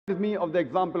Me of the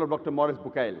example of Dr. Maurice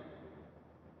Bucaille.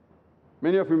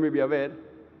 Many of you may be aware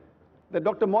that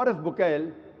Dr. Maurice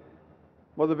Bucaille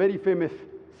was a very famous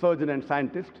surgeon and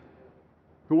scientist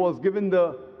who was given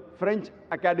the French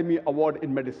Academy Award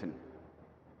in Medicine.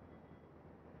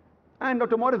 And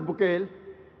Dr. Maurice Bucaille,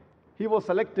 he was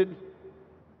selected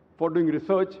for doing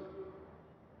research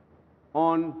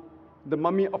on the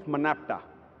mummy of Manapta,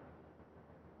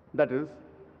 that is,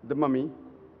 the mummy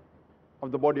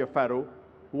of the body of Pharaoh,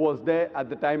 who was there at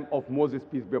the time of Moses,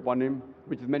 peace be upon him,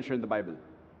 which is mentioned in the Bible.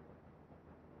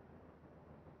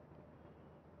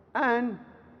 And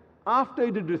after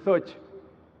he did research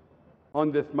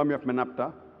on this mummy of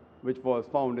Manapta, which was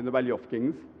found in the Valley of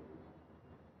Kings,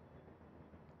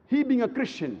 he being a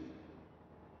Christian,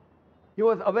 he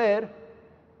was aware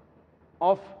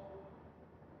of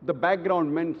the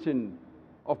background mention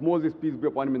of Moses, peace be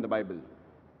upon him, in the Bible.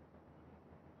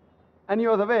 And he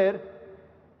was aware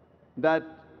that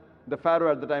the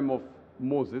Pharaoh at the time of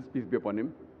Moses, peace be upon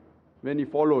him, when he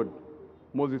followed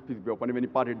Moses, peace be upon him, when he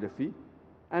parted the sea,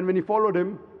 and when he followed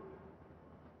him,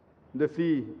 the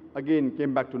sea again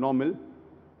came back to normal,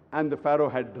 and the Pharaoh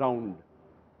had drowned.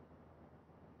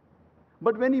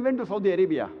 But when he went to Saudi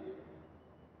Arabia,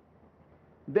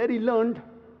 there he learned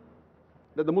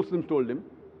that the Muslims told him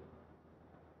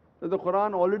that the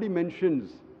Quran already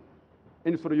mentions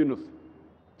in Surah Yunus,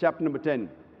 chapter number 10,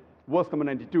 verse number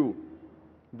 92,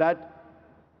 that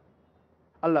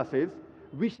Allah says,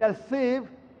 "We shall save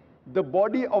the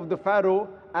body of the Pharaoh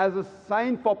as a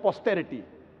sign for posterity."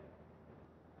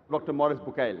 Dr. Maurice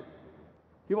Bucaille,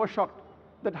 he was shocked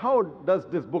that how does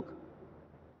this book,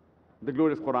 the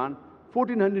glorious Quran,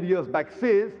 1400 years back,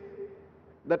 says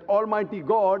that Almighty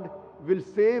God will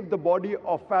save the body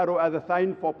of Pharaoh as a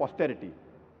sign for posterity,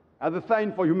 as a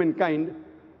sign for humankind.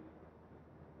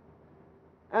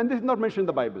 And this is not mentioned in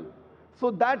the Bible.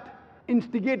 So that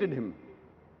instigated him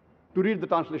to read the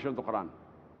translation of the Quran.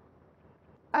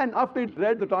 And after he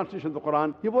read the translation of the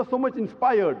Quran, he was so much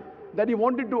inspired that he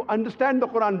wanted to understand the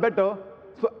Quran better.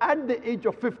 So at the age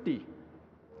of 50,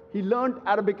 he learned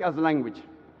Arabic as a language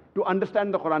to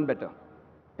understand the Quran better.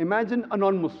 Imagine a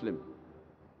non-Muslim,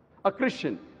 a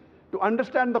Christian. To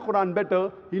understand the Quran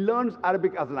better, he learns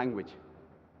Arabic as a language.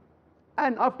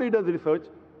 And after he does research,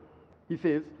 he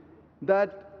says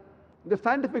that the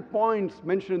scientific points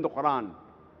mentioned in the Quran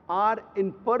are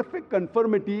in perfect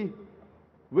conformity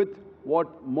with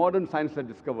what modern science has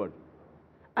discovered.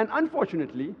 And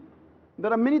unfortunately,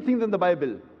 there are many things in the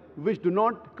Bible which do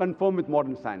not conform with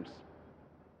modern science.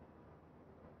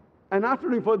 And after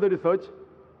doing further research,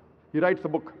 he writes a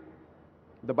book,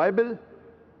 The Bible,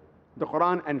 the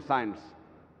Quran and Science,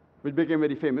 which became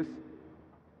very famous.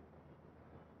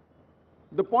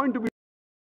 The point to be